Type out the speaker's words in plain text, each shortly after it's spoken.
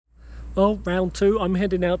Well, round two, I'm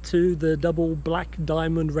heading out to the double black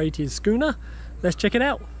diamond rated schooner. Let's check it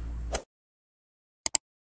out.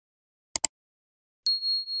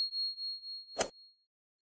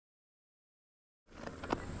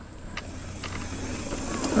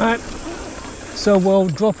 Alright, so we'll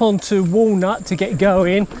drop onto Walnut to get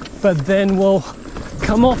going, but then we'll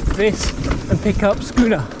come off this and pick up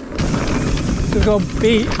Schooner. So we'll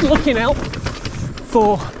be looking out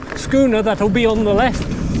for Schooner, that'll be on the left.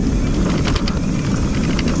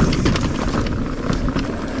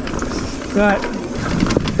 Right,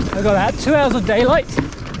 I've got about 2 hours of daylight.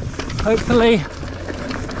 Hopefully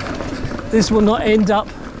this will not end up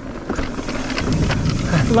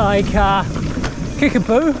like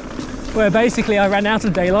Kickapoo, where basically I ran out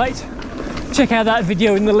of daylight. Check out that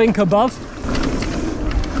video in the link above.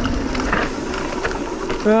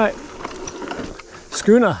 Right,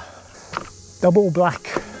 Schooner, double black.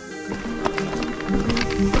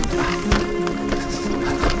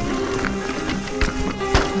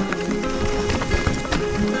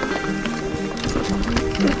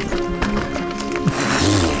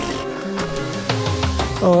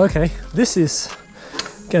 Oh, okay, this is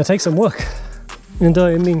gonna take some work. And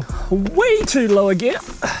I'm in way too low gear.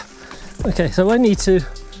 Okay, so I need to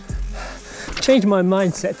change my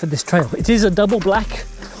mindset for this trail. It is a double black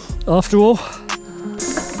after all.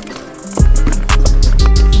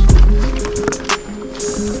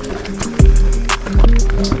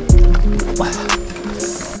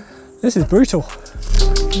 This is brutal.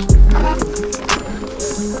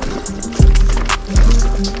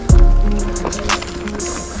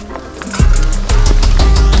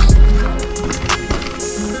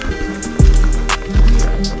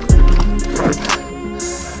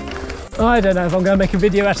 I don't know if I'm going to make a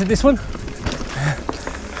video out of this one.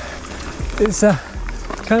 It's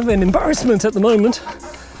kind of an embarrassment at the moment,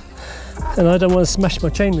 and I don't want to smash my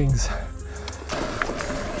chain rings.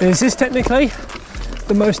 This is technically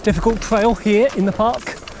the most difficult trail here in the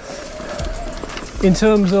park in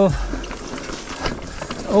terms of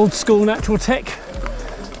old school natural tech.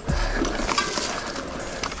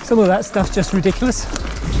 Some of that stuff's just ridiculous.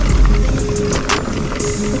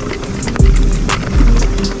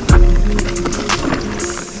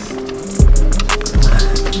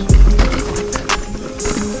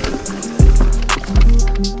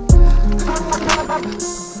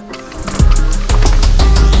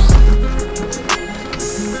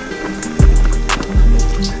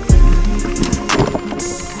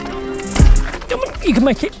 You can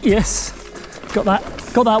make it, yes. Got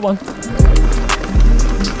that one.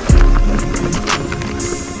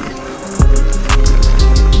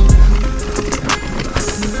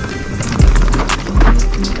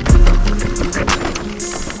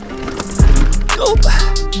 Oh.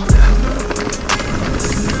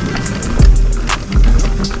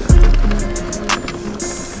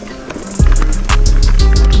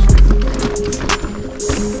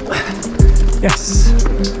 Yes.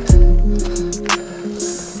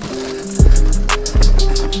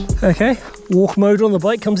 Okay, walk mode on the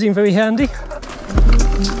bike comes in very handy.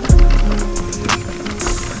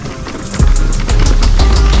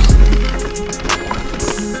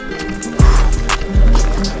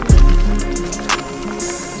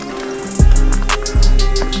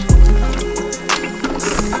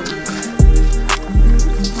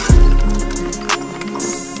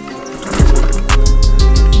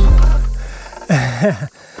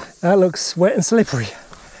 That looks wet and slippery.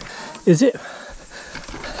 Is it?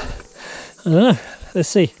 I don't know, let's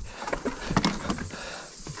see.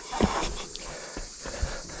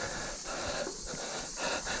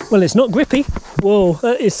 Well, it's not grippy. Whoa,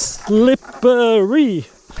 that is slippery.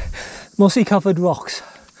 Mossy covered rocks.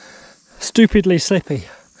 Stupidly slippy.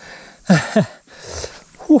 I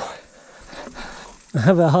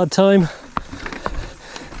have a hard time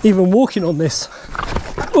even walking on this.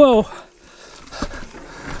 Whoa.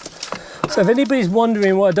 So if anybody's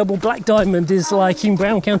wondering what a double black diamond is like in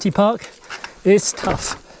Brown County Park, it's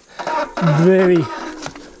tough. Very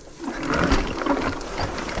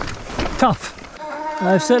tough.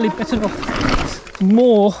 I've certainly bitten off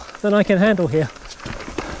more than I can handle here.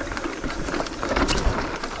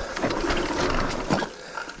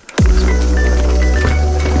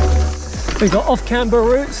 We've got off-camber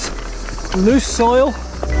routes, loose soil.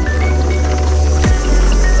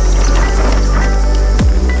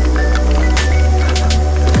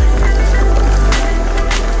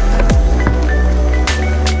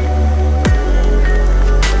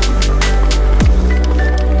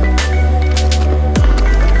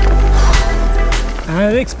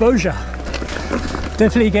 And exposure.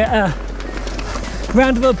 Definitely get a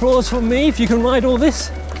round of applause from me if you can ride all this.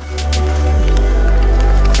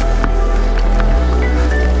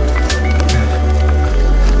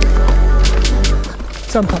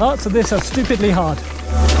 Some parts of this are stupidly hard.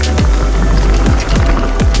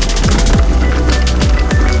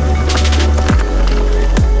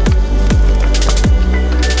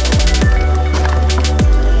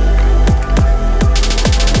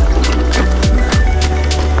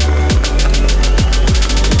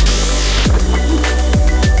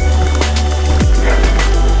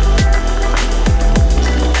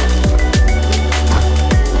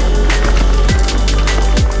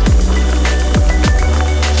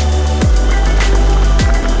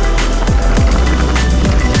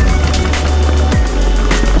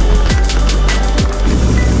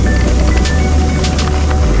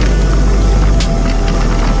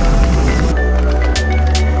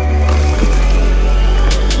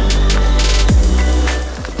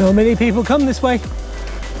 Not many people come this way.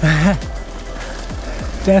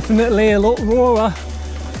 Definitely a lot rawer,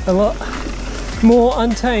 a lot more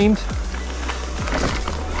untamed.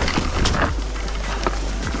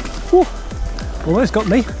 Whew. Almost got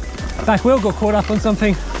me. Back wheel got caught up on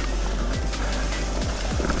something.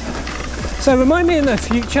 So remind me in the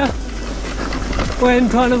future, when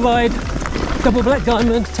trying to ride double black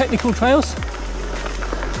diamond technical trails,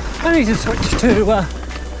 I need to switch to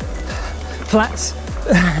flats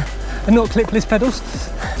and not clipless pedals.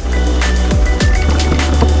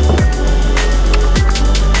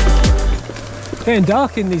 Getting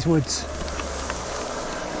dark in these woods.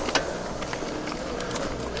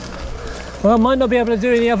 Well, I might not be able to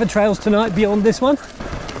do any other trails tonight beyond this one.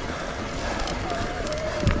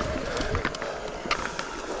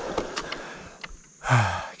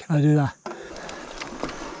 Can I do that?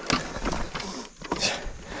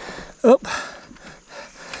 Up.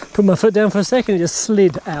 Put my foot down for a second and just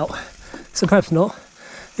slid out. So perhaps not.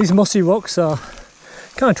 These mossy rocks are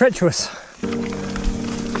kind of treacherous.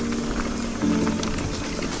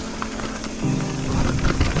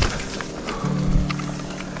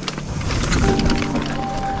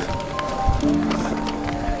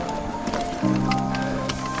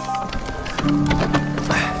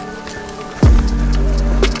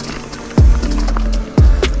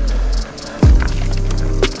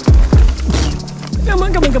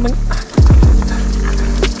 Come on.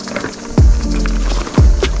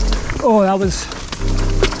 Oh, that was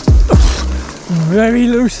very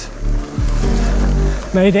loose.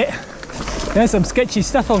 Made it. There's some sketchy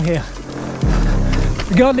stuff on here,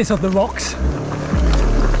 regardless of the rocks.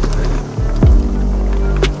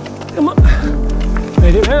 Come on.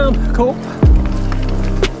 Made it round. Cool.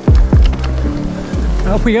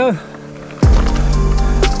 Up we go.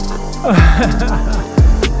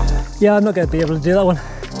 Yeah, I'm not going to be able to do that one.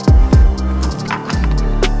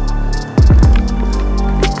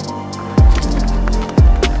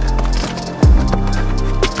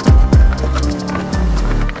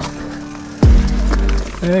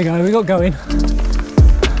 There we go, we got going.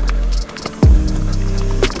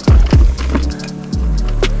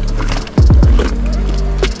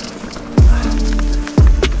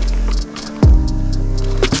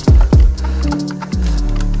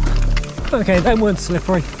 Okay, that weren't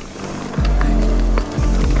slippery.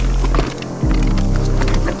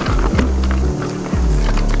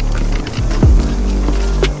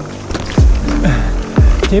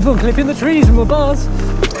 Keep on clipping the trees from the bars.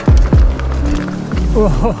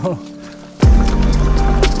 Whoa.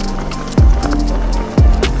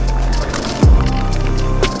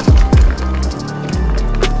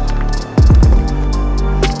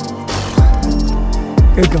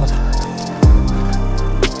 Good God.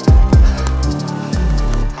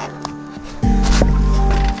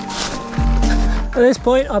 At this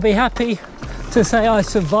point, I'll be happy to say I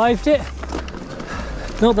survived it.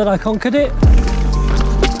 Not that I conquered it.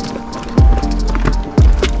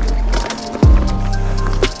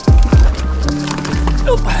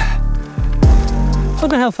 I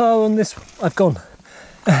don't know how far on this I've gone.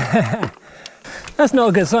 That's not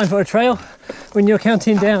a good sign for a trail when you're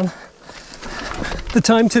counting down the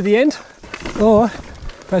time to the end, or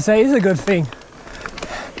per se is a good thing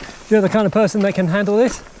if you're the kind of person that can handle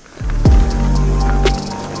this.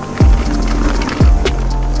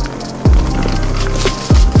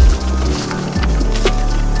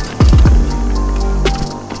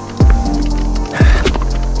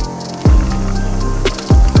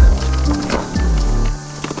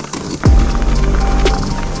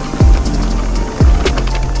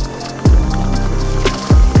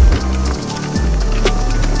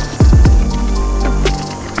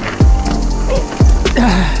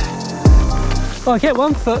 I get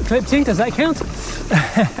one foot clipped in, does that count?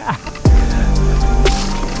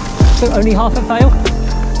 So only half a fail.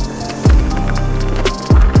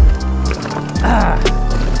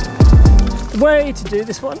 The way to do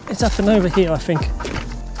this one is up and over here, I think.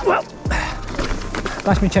 Well,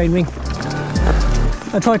 bash my chainring.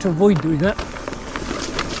 I try to avoid doing that.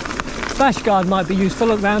 Bash guard might be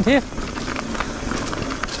useful around here.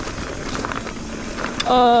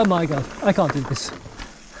 Oh my god, I can't do this.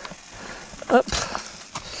 Up.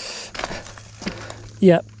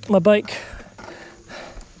 Yeah, my bike.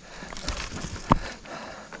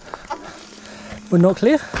 We're not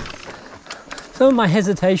clear. Some of my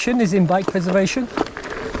hesitation is in bike preservation.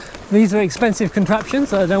 These are expensive contraptions,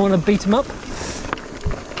 so I don't want to beat them up.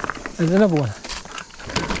 There's another one.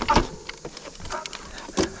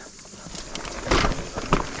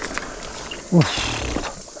 Oof.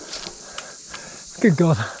 Good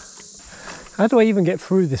God. How do I even get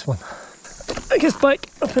through this one? I guess bike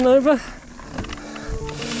up and over.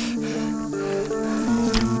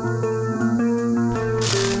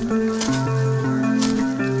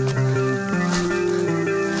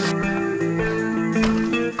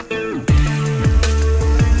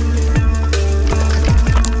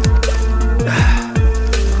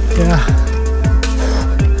 Yeah.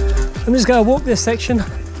 I'm just going to walk this section.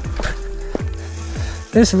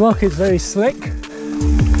 This rock is very slick.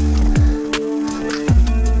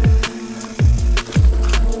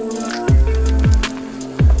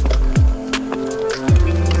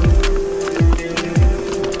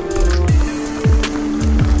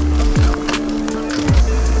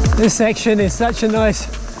 This section is such a nice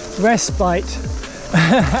respite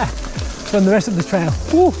from the rest of the trail.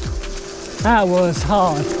 Woo, that was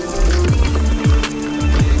hard.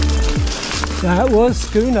 That was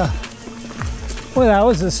Schooner. Well, that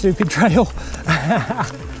was a stupid trail.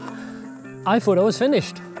 I thought I was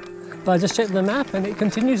finished, but I just checked the map and it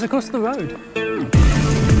continues across the road.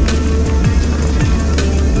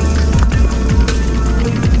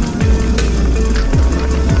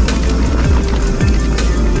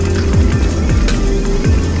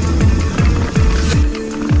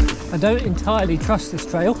 I don't entirely trust this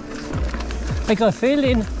trail. I got a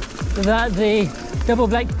feeling that the double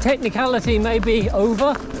black technicality may be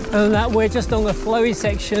over and that we're just on a flowy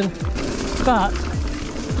section, but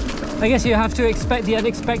I guess you have to expect the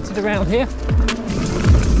unexpected around here.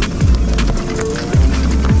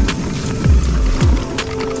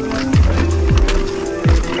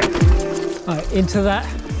 All right, into that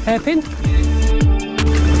hairpin.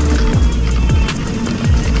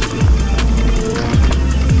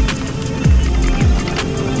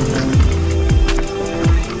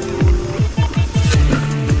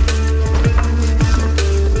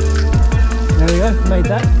 Made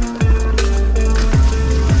that.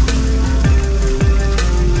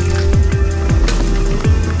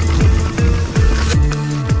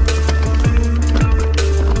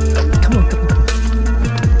 Come on, come on, come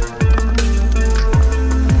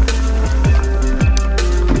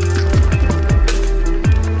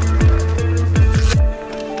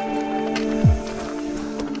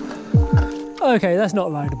on. Okay, that's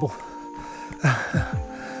not rideable. I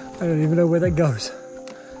don't even know where that goes.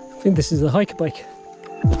 I think this is a hiker bike.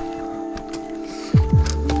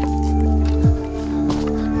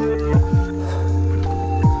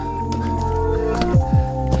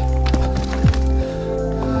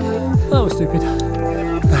 That was stupid.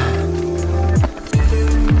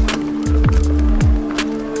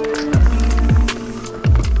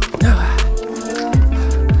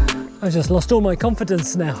 I just lost all my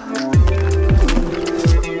confidence now.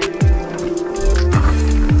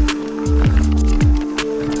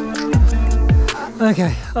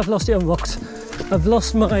 Okay, I've lost it on rocks. I've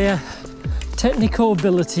lost my technical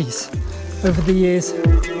abilities over the years.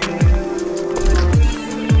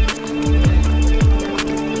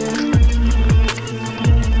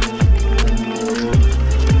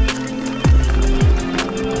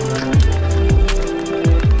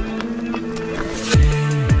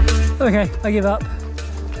 Okay, I give up.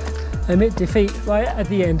 I admit defeat right at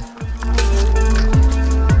the end.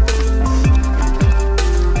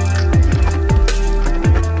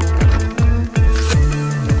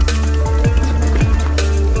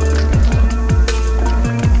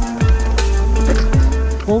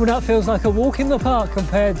 Warming up feels like a walk in the park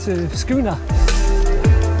compared to Schooner.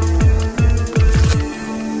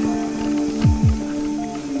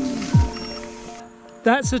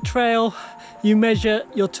 That's a trail you measure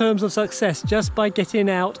your terms of success just by getting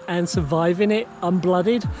out and surviving it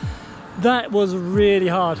unblooded. That was really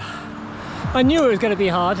hard. I knew it was going to be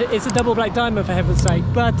hard. It's a double black diamond, for heaven's sake,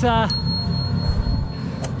 but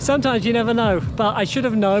sometimes you never know. But I should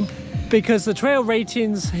have known, because the trail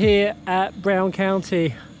ratings here at Brown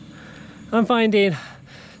County, I'm finding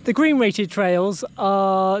the green rated trails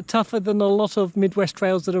are tougher than a lot of Midwest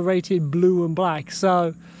trails that are rated blue and black.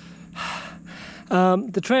 So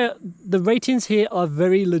The ratings here are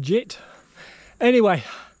very legit. Anyway,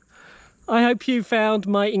 I hope you found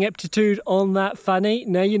my ineptitude on that funny.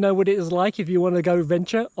 Now you know what it is like if you want to go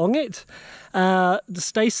venture on it.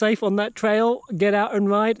 Stay safe on that trail, get out and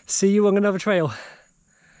ride. See you on another trail.